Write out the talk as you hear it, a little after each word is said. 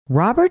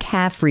Robert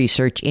Half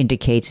research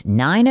indicates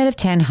 9 out of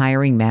 10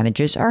 hiring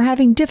managers are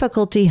having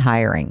difficulty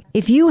hiring.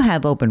 If you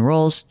have open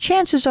roles,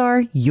 chances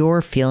are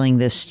you're feeling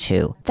this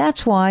too.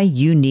 That's why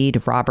you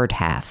need Robert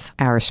Half.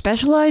 Our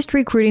specialized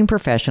recruiting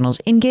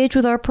professionals engage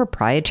with our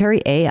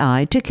proprietary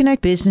AI to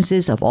connect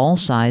businesses of all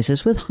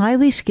sizes with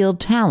highly skilled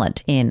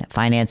talent in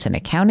finance and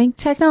accounting,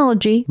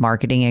 technology,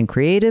 marketing and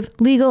creative,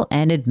 legal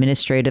and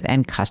administrative,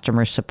 and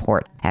customer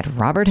support. At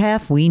Robert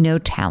Half, we know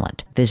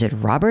talent. Visit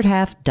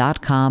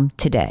roberthalf.com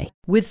today.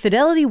 With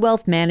Fidelity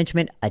Wealth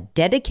Management, a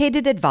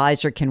dedicated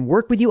advisor can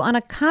work with you on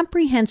a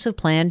comprehensive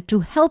plan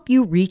to help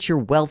you reach your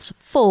wealth's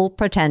full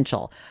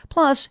potential.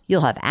 Plus,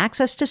 you'll have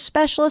access to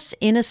specialists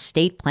in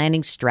estate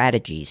planning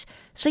strategies.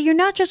 So you're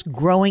not just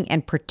growing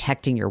and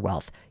protecting your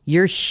wealth,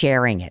 you're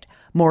sharing it.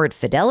 More at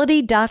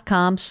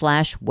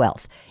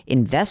fidelity.com/wealth.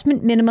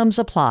 Investment minimums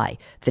apply.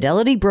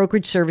 Fidelity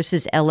Brokerage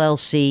Services,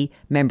 LLC,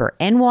 member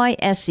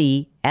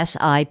NYSE,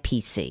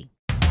 SIPC.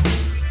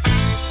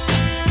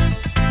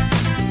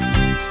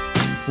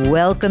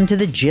 Welcome to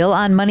the Jill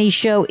on Money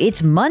Show.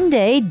 It's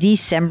Monday,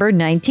 December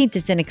 19th.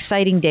 It's an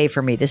exciting day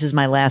for me. This is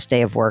my last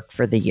day of work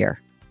for the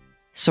year.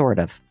 Sort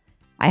of.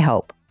 I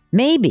hope.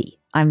 Maybe.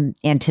 I'm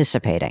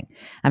anticipating.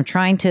 I'm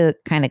trying to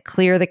kind of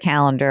clear the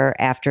calendar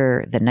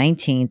after the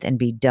 19th and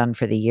be done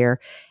for the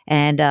year.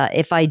 And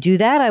if I do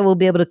that, I will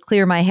be able to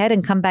clear my head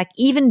and come back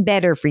even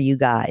better for you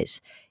guys.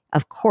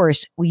 Of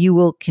course, you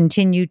will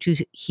continue to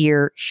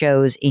hear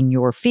shows in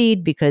your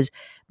feed because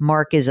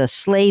Mark is a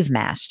slave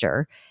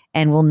master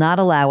and will not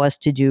allow us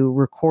to do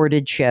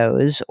recorded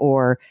shows.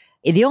 Or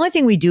the only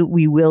thing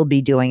we will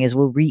be doing is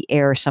we'll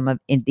re-air some of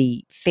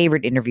the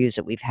favorite interviews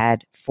that we've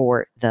had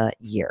for the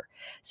year.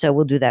 So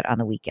we'll do that on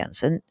the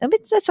weekends. And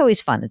that's always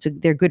fun.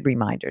 They're good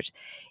reminders.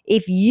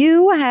 If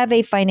you have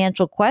a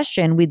financial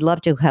question, we'd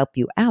love to help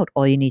you out.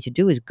 All you need to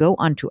do is go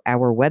onto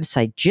our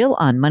website,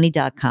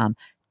 jillonmoney.com.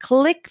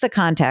 Click the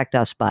Contact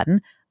Us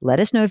button. Let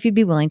us know if you'd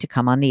be willing to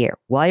come on the air.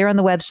 While you're on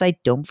the website,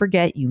 don't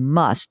forget you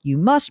must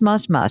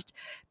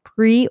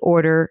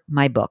pre-order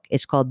my book.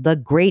 It's called The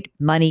Great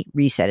Money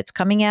Reset. It's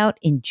coming out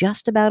in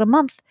just about a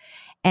month.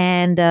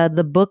 And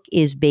the book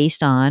is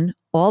based on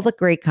all the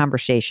great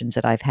conversations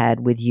that I've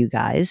had with you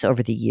guys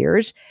over the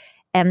years.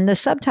 And the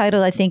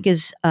subtitle, I think,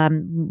 is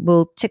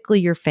will tickle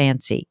your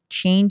fancy.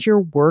 Change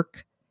your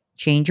work,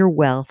 change your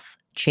wealth,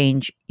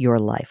 change your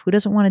life. Who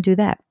doesn't want to do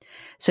that?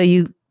 So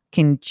you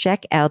can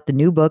check out the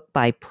new book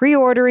by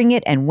pre-ordering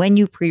it. And when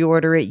you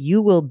pre-order it,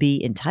 you will be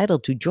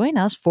entitled to join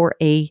us for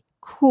a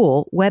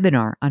cool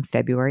webinar on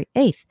February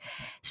 8th.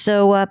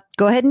 So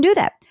go ahead and do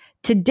that.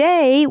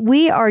 Today,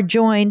 we are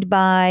joined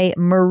by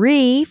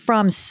Marie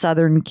from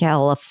Southern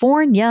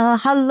California.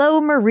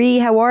 Hello, Marie.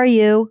 How are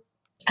you?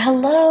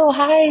 Hello.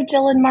 Hi,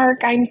 Jill and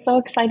Mark. I'm so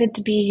excited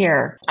to be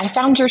here. I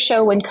found your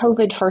show when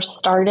COVID first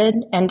started,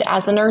 and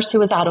as a nurse who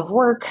was out of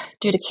work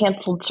due to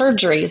canceled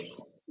surgeries,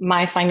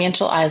 my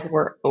financial eyes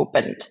were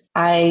opened.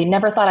 I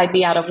never thought I'd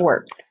be out of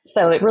work.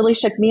 So it really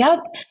shook me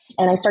up,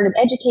 and I started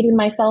educating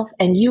myself,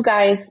 and you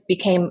guys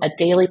became a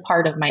daily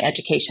part of my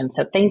education.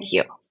 So thank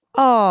you.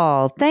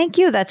 Oh, thank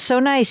you. That's so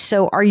nice.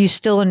 So are you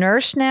still a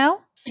nurse now?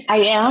 I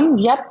am.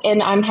 Yep.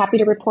 And I'm happy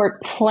to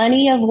report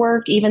plenty of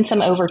work, even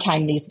some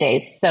overtime these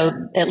days. So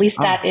at least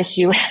that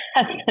issue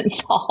has been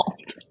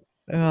solved.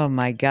 Oh,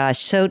 my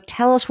gosh. So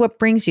tell us what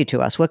brings you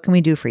to us. What can we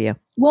do for you?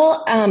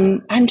 Well,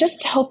 I'm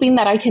just hoping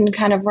that I can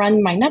kind of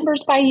run my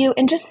numbers by you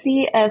and just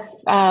see if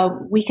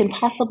we can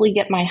possibly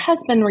get my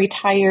husband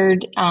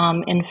retired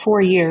in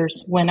 4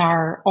 years when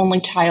our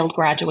only child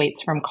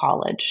graduates from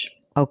college.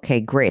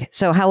 Okay, great.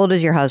 So how old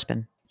is your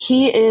husband?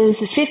 He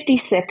is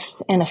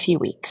 56 in a few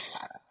weeks.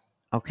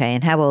 Okay.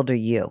 And how old are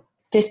you?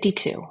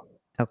 52.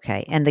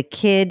 Okay. And the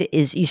kid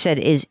is, you said,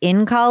 is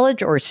in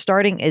college or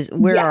starting?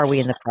 Where Yes. are we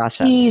in the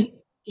process?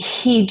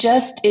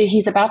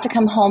 He's about to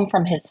come home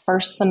from his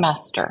first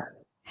semester.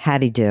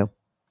 How'd he do?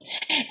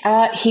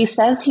 He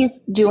says he's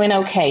doing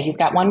okay. He's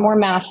got one more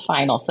math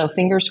final, so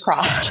fingers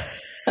crossed.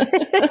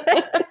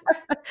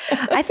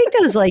 I think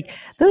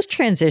those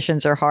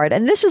transitions are hard.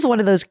 And this is one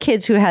of those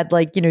kids who had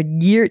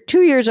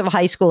 2 years of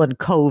high school and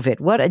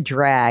COVID. What a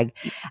drag,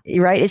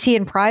 right? Is he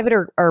in private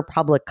or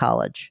public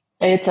college?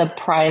 It's a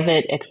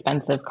private,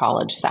 expensive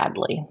college,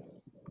 sadly.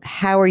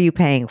 How are you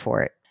paying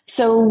for it?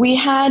 So we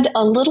had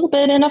a little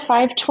bit in a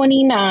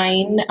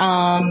 529.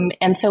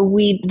 And so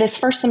this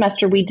first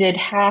semester, we did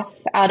half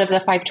out of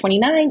the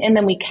 529 and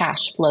then we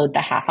cash flowed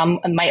the half.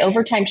 My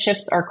overtime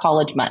shifts are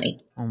college money.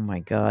 Oh my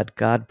God.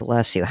 God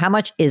bless you. How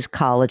much is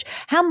college?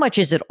 How much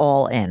is it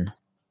all in?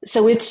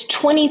 So it's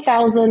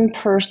 $20,000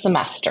 per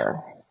semester.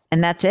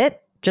 And that's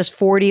it? Just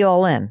 40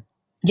 all in?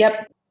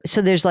 Yep.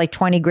 So there's like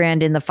 20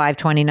 grand in the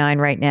 529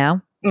 right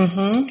now?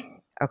 Mm-hmm.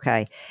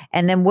 Okay.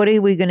 And then what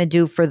are we going to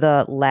do for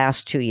the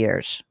last 2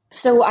 years?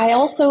 So I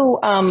also,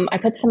 I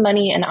put some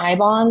money in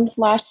I-bonds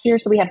last year.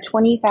 So we have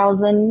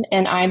 20,000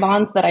 in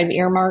I-bonds that I've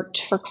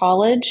earmarked for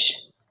college.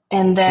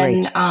 And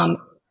then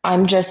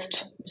I'm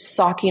just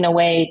socking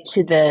away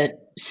to the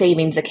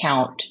savings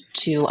account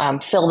to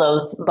fill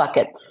those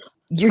buckets.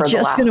 You're for the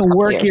just last going to couple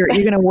work years.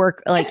 you're going to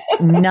work like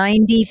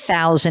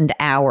 90,000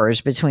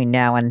 hours between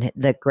now and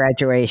the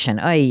graduation.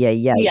 Oh,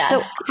 yeah. So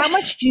Yes. how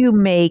much do you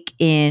make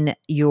in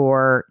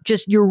your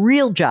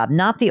real job,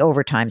 not the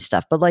overtime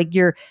stuff, but like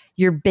your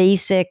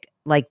basic,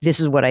 like this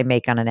is what I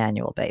make on an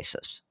annual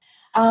basis?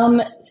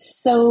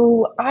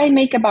 So I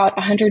make about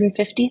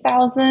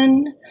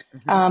 150,000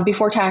 Mhm.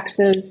 before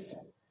taxes,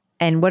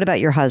 And what about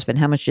your husband?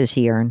 How much does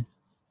he earn?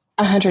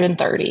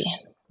 130.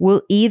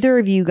 Will either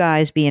of you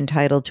guys be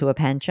entitled to a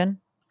pension?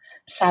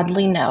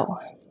 Sadly, no.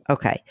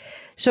 Okay.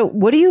 So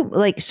what do you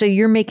like? So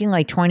you're making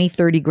like 20,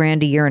 30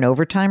 grand a year in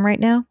overtime right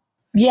now?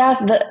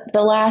 Yeah,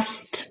 the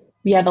last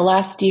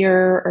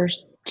year or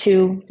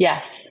two,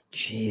 yes.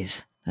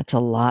 Jeez, that's a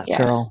lot, Yeah.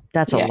 girl.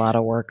 That's a Yeah. lot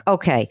of work.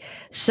 Okay.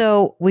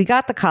 So we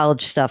got the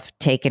college stuff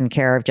taken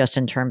care of just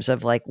in terms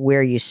of like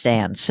where you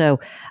stand. So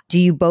do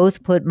you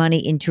both put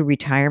money into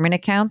retirement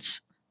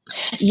accounts?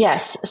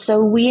 Yes.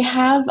 So we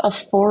have a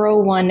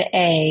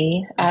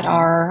 401A at Mhm.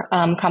 our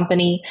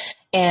company.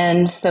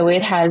 And so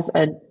it has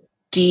a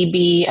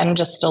DB. I'm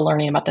just still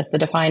learning about this, the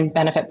defined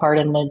benefit part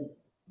and the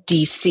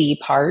DC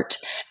part.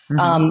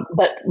 Mhm.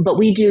 But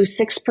we do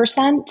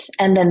 6%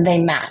 and then they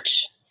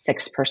match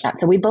 6%.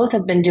 So we both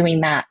have been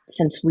doing that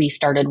since we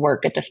started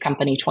work at this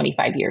company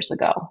 25 years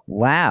ago.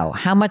 Wow.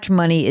 How much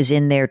money is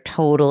in there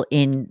total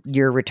in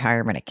your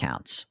retirement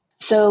accounts?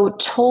 So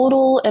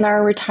total in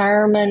our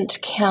retirement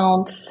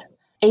counts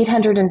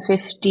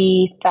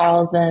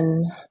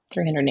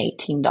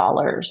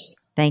 $850,318.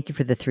 Thank you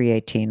for the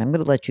 318. I'm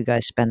going to let you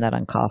guys spend that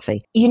on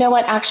coffee. You know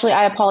what? Actually,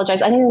 I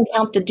apologize. I didn't even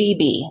count the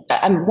DB.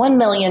 I'm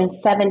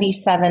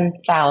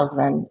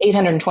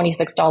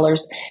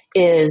 $1,077,826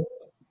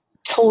 is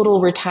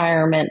total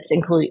retirement,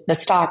 including the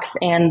stocks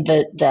and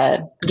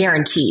the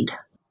guaranteed.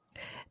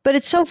 But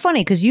it's so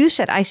funny because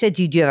I said,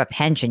 do you have a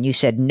pension? You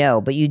said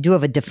no, but you do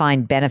have a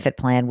defined benefit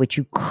plan, which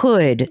you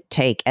could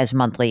take as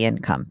monthly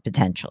income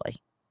potentially.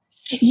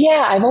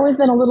 Yeah, I've always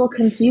been a little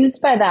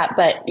confused by that,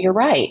 but you're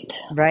right.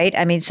 Right.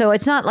 I mean, so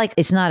it's not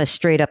a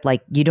straight up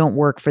like you don't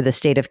work for the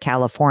state of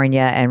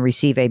California and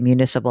receive a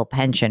municipal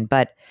pension.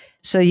 But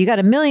so you got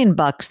 $1 million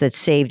that's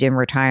saved in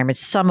retirement,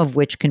 some of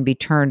which can be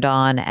turned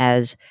on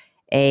as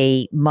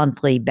a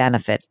monthly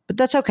benefit, but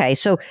that's okay.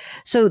 So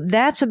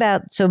that's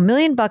 $1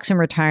 million in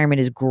retirement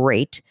is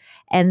great.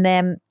 And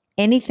then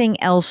anything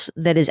else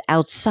that is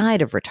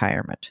outside of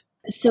retirement.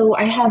 So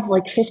I have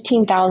like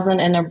 15,000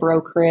 in a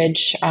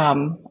brokerage.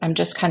 I'm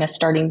just kind of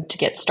starting to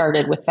get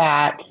started with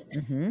that.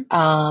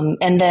 Mm-hmm.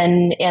 And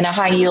then in a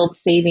high yield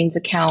savings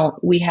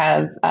account, we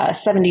have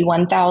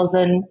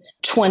 71,000.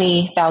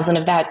 20,000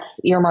 of that's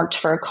earmarked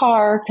for a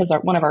car because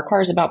one of our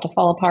cars is about to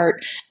fall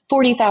apart.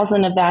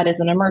 40,000 of that is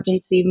an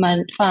emergency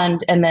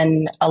fund, and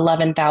then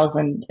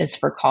 11,000 is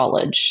for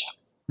college.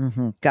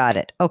 Mm-hmm. Got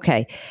it.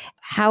 Okay.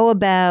 How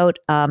about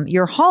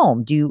your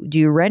home? Do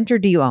you rent or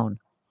do you own?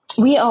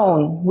 We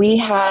own. We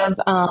have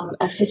a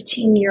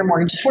 15-year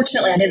mortgage.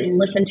 Fortunately, I didn't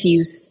listen to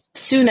you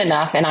soon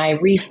enough, and I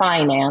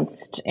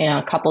refinanced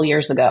a couple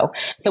years ago.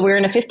 So we're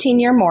in a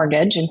 15-year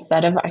mortgage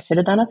instead of, I should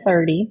have done a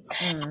 30.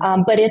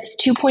 But it's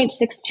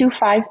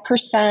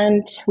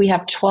 2.625%. We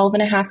have 12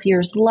 and a half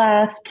years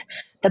left.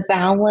 The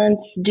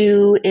balance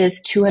due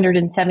is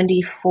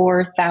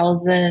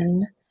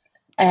 274,000,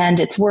 and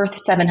it's worth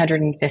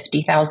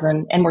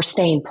 750,000. And we're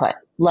staying put.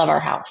 Love our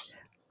house.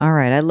 All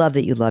right. I love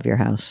that you love your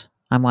house.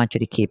 I want you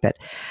to keep it.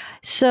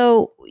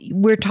 So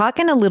we're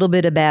talking a little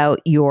bit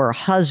about your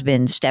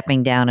husband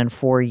stepping down in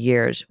 4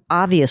 years.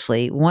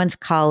 Obviously, once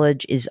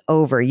college is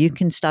over, you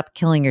can stop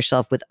killing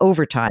yourself with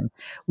overtime.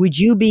 Would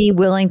you be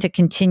willing to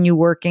continue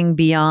working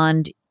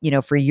beyond,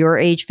 for your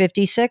age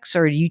 56,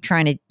 or are you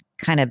trying to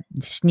kind of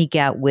sneak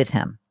out with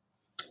him?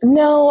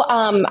 No,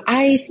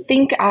 I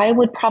think I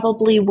would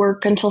probably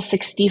work until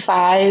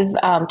 65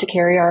 to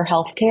carry our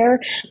health care.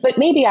 But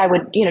maybe I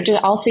would,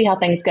 I'll see how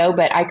things go,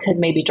 but I could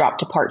maybe drop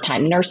to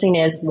part-time. Nursing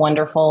is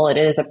wonderful. It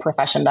is a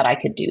profession that I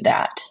could do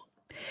that.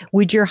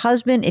 Would your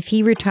husband, if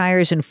he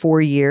retires in 4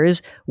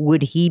 years,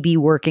 would he be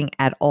working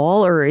at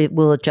all, or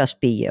will it just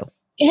be you?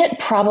 It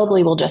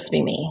probably will just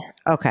be me.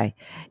 Okay.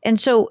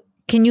 And so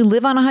can you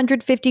live on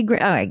 150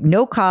 grand? All right,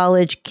 no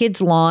college,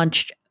 kids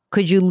launched.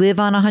 Could you live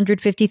on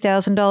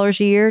 $150,000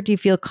 a year? Do you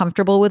feel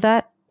comfortable with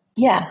that?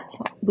 Yes,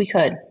 we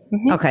could.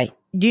 Mm-hmm. Okay.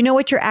 Do you know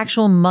what your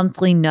actual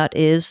monthly nut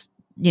is?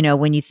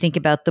 When you think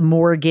about the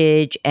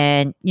mortgage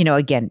and,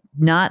 again,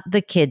 not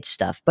the kid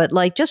stuff, but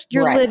like just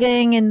your Right.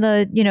 living and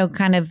the,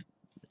 kind of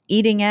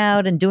eating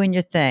out and doing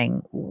your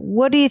thing.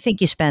 What do you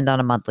think you spend on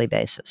a monthly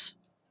basis?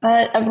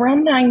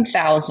 Around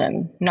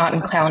 9,000, not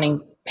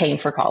including paying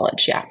for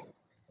college. Yeah.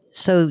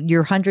 So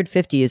your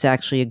 150 is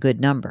actually a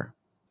good number.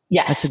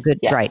 Yes. That's a good,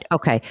 yes. Right.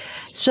 Okay.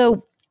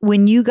 So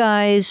when you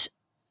guys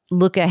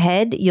look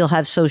ahead, you'll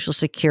have Social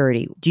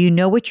Security. Do you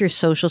know what your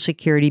Social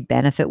Security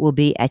benefit will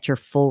be at your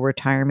full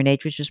retirement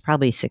age, which is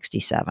probably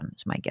 67,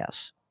 is my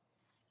guess.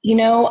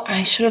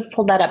 I should have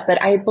pulled that up, but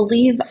I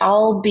believe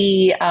I'll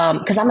be,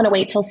 because I'm going to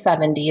wait till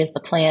 70 is the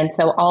plan.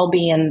 So I'll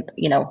be in,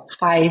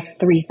 high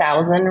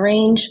 3,000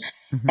 range.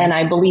 Mm-hmm. And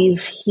I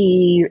believe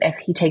if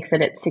he takes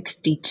it at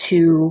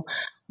 62,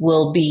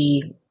 will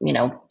be,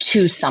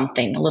 two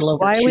something, a little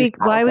over Why are we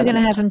 2,000. going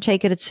to have him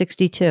take it at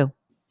 62?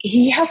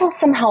 He has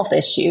some health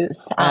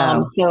issues.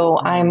 So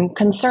I'm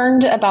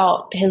concerned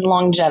about his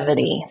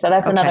longevity. So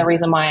that's another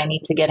reason why I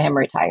need to get him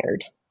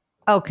retired.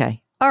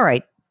 Okay. All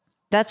right.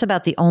 That's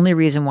about the only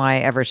reason why I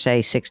ever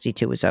say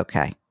 62 is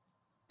okay.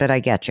 But I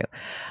get you.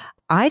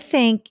 I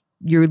think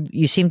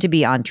you seem to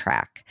be on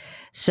track.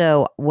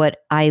 So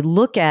what I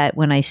look at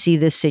when I see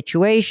this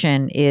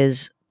situation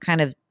is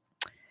kind of,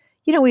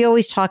 we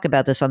always talk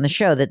about this on the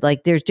show that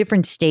like there's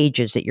different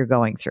stages that you're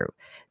going through.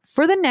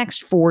 For the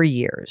next 4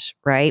 years,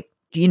 right?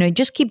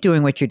 Just keep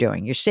doing what you're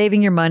doing. You're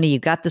saving your money. You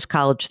got this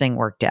college thing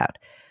worked out.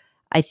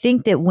 I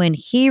think that when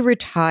he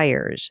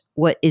retires,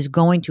 what is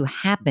going to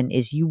happen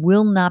is you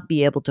will not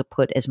be able to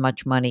put as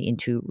much money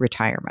into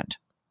retirement.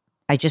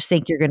 I just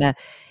think you're going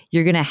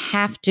to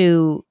have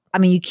to,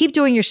 you keep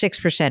doing your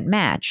 6%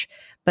 match,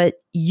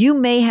 but you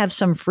may have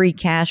some free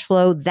cash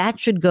flow that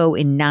should go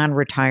in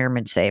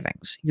non-retirement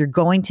savings. You're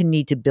going to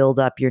need to build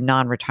up your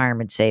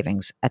non-retirement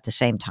savings at the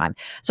same time.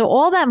 So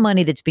all that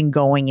money that's been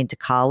going into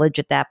college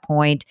at that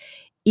point,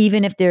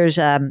 even if there's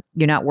you're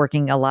not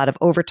working a lot of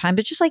overtime,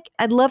 but just like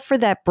I'd love for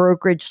that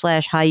brokerage /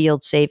 high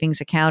yield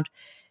savings account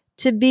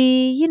to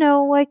be,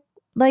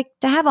 like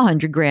to have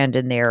 $100,000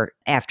 in there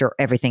after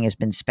everything has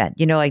been spent,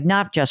 like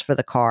not just for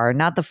the car,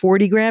 not the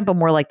 40 grand, but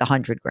more like the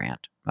 100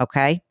 grand.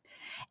 Okay.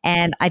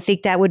 And I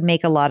think that would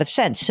make a lot of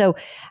sense. So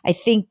I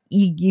think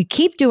you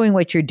keep doing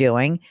what you're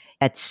doing.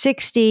 At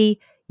 60,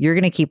 you're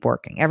going to keep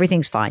working.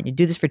 Everything's fine. You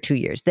do this for 2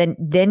 years.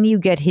 Then you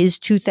get his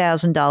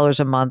 $2,000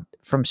 a month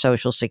from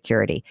Social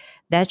Security.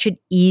 That should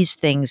ease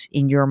things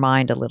in your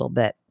mind a little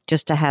bit,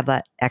 just to have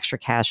that extra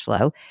cash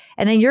flow.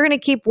 And then you're going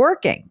to keep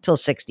working till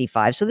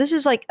 65. So this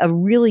is like a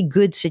really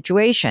good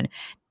situation.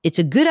 It's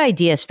a good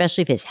idea,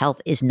 especially if his health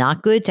is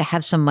not good, to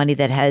have some money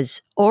that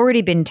has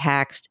already been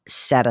taxed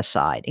set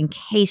aside in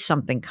case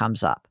something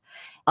comes up.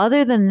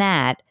 Other than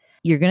that,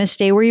 you're going to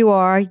stay where you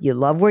are. You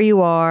love where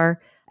you are.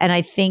 And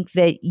I think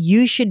that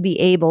you should be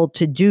able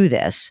to do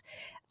this.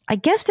 I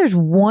guess there's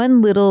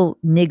one little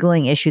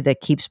niggling issue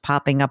that keeps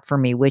popping up for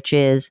me, which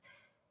is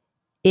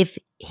if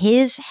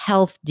his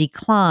health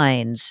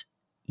declines,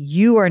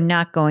 you are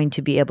not going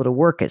to be able to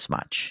work as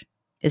much.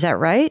 Is that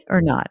right or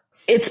not?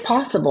 It's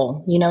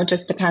possible. It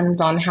just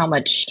depends on how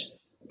much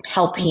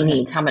help he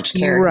needs, how much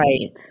care he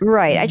needs.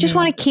 Right. I just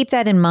want to keep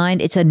that in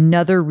mind. It's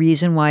another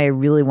reason why I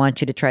really want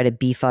you to try to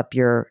beef up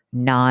your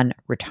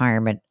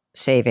non-retirement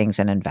savings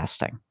and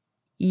investing.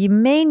 You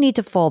may need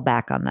to fall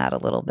back on that a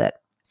little bit.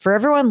 For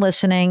everyone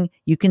listening,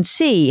 you can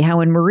see how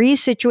in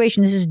Marie's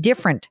situation, this is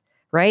different,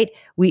 right?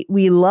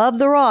 We love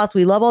the Roth,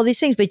 we love all these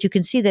things, but you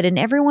can see that in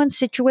everyone's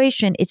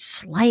situation, it's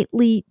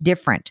slightly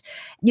different.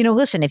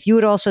 Listen, if you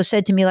had also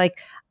said to me like,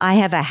 I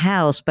have a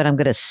house, but I'm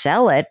going to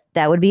sell it,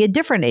 that would be a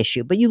different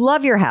issue. But you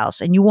love your house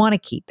and you want to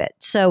keep it.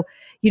 So,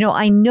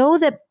 I know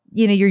that,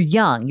 you're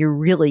young, you're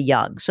really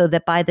young. So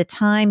that by the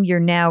time you're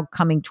now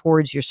coming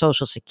towards your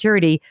Social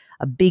Security,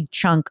 a big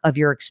chunk of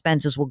your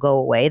expenses will go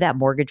away. That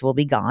mortgage will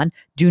be gone.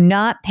 Do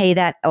not pay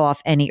that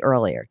off any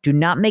earlier. Do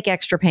not make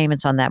extra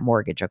payments on that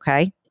mortgage.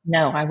 Okay?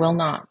 No, I will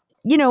not.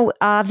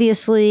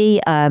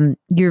 Obviously,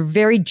 you're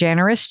very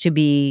generous to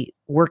be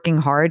working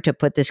hard to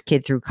put this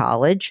kid through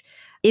college.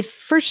 If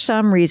for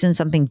some reason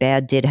something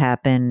bad did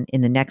happen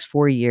in the next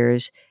 4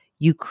 years,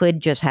 you could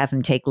just have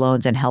him take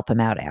loans and help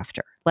him out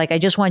after. Like, I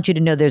just want you to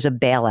know there's a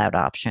bailout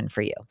option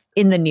for you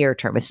in the near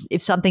term.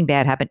 If something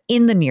bad happened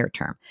in the near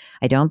term,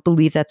 I don't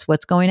believe that's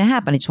what's going to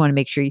happen. I just want to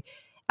make sure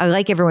I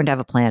like everyone to have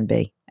a plan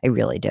B. I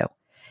really do.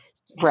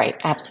 Right.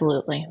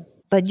 Absolutely.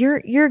 But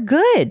you're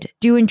good.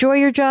 Do you enjoy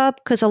your job?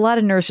 Because a lot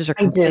of nurses are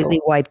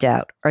completely wiped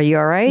out. Are you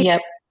all right?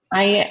 Yep.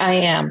 I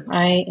am.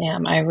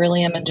 I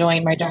really am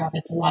enjoying my job.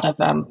 It's a lot of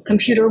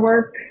computer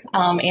work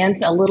and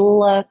a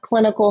little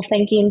clinical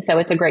thinking. So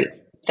it's a great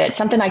fit,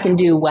 something I can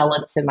do well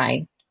into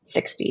my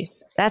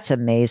 60s. That's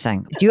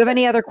amazing. Do you have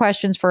any other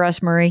questions for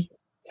us, Marie?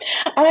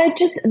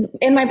 Just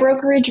in my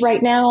brokerage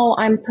right now,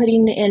 I'm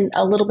putting in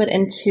a little bit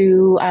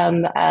into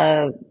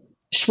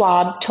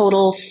Schwab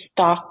Total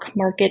Stock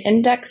Market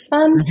Index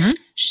Fund. Mm-hmm.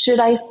 Should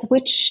I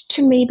switch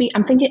to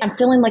I'm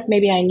feeling like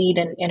maybe I need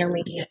an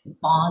intermediate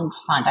bond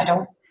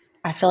fund.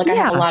 I feel like I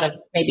have a lot of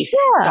maybe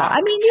stock.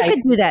 You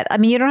could do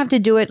that. You don't have to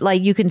do it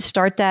like you can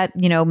start that,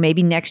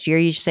 maybe next year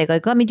you should say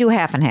like, let me do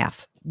half and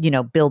half,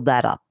 build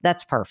that up.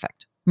 That's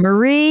perfect.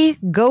 Marie,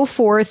 go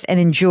forth and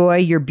enjoy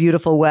your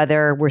beautiful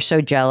weather. We're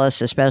so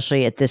jealous,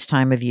 especially at this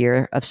time of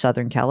year of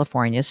Southern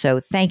California. So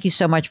thank you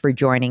so much for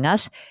joining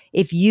us.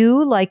 If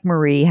you, like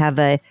Marie, have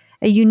a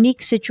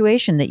unique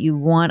situation that you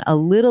want a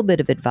little bit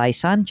of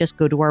advice on, just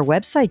go to our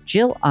website,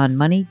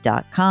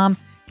 JillOnMoney.com.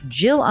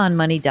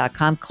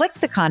 JillOnMoney.com. Click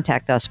the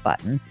Contact Us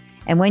button.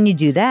 And when you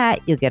do that,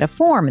 you'll get a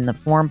form, and the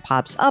form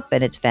pops up,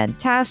 and it's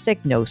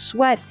fantastic, no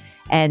sweat.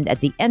 And at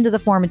the end of the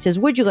form, it says,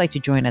 would you like to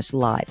join us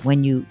live?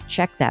 When you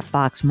check that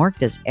box, Mark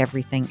does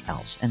everything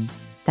else. And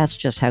That's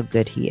just how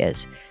good he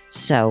is.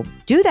 So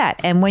do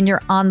that. And when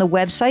you're on the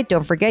website,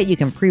 don't forget you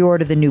can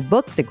pre-order the new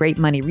book, The Great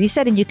Money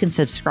Reset, and you can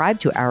subscribe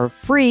to our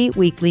free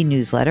weekly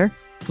newsletter,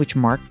 which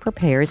Mark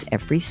prepares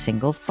every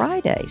single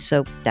Friday.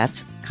 So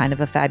that's kind of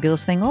a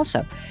fabulous thing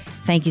also.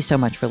 Thank you so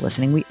much for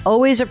listening. We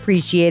always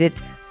appreciate it.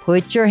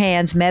 Put your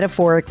hands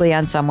metaphorically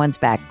on someone's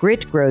back.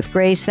 Grit, growth,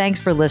 grace. Thanks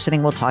for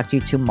listening. We'll talk to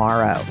you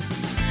tomorrow.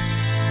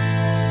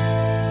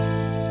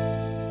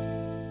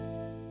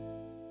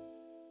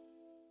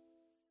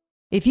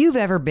 If you've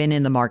ever been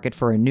in the market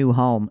for a new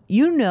home,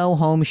 you know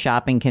home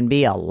shopping can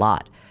be a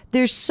lot.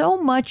 There's so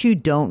much you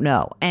don't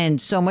know and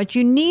so much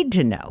you need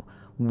to know.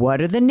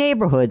 What are the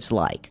neighborhoods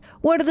like?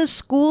 What are the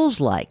schools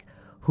like?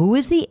 Who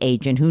is the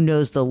agent who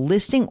knows the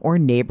listing or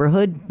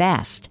neighborhood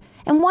best?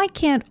 And why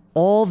can't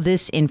all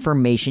this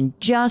information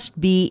just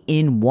be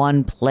in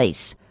one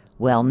place?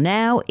 Well,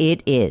 now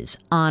it is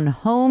on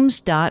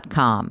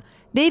Homes.com.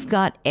 They've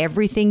got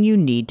everything you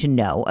need to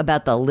know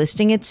about the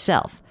listing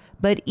itself,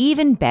 but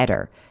even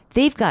better,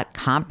 they've got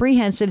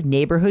comprehensive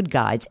neighborhood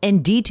guides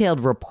and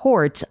detailed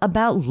reports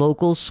about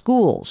local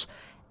schools.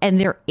 And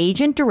their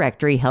agent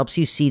directory helps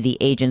you see the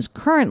agent's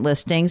current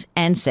listings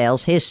and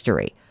sales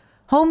history.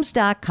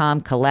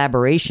 Homes.com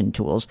collaboration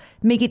tools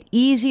make it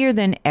easier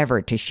than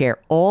ever to share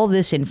all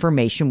this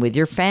information with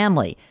your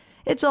family.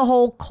 It's a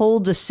whole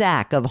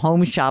cul-de-sac of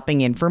home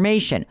shopping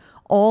information,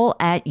 all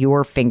at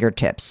your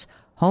fingertips.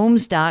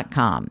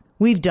 Homes.com.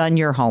 We've done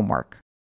your homework.